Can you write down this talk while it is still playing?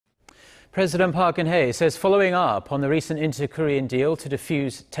President Park Geun says following up on the recent inter-Korean deal to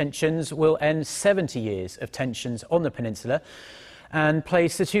defuse tensions will end 70 years of tensions on the peninsula and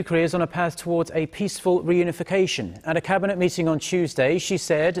place the two Koreas on a path towards a peaceful reunification. At a cabinet meeting on Tuesday, she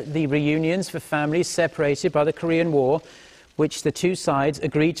said the reunions for families separated by the Korean War, which the two sides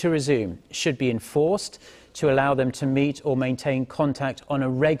agreed to resume, should be enforced to allow them to meet or maintain contact on a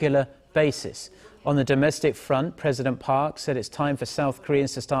regular basis. On the domestic front, President Park said it's time for South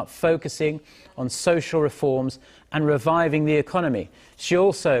Koreans to start focusing on social reforms and reviving the economy. She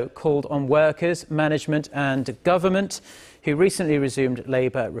also called on workers, management and government, who recently resumed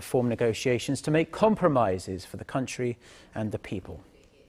labour reform negotiations, to make compromises for the country and the people.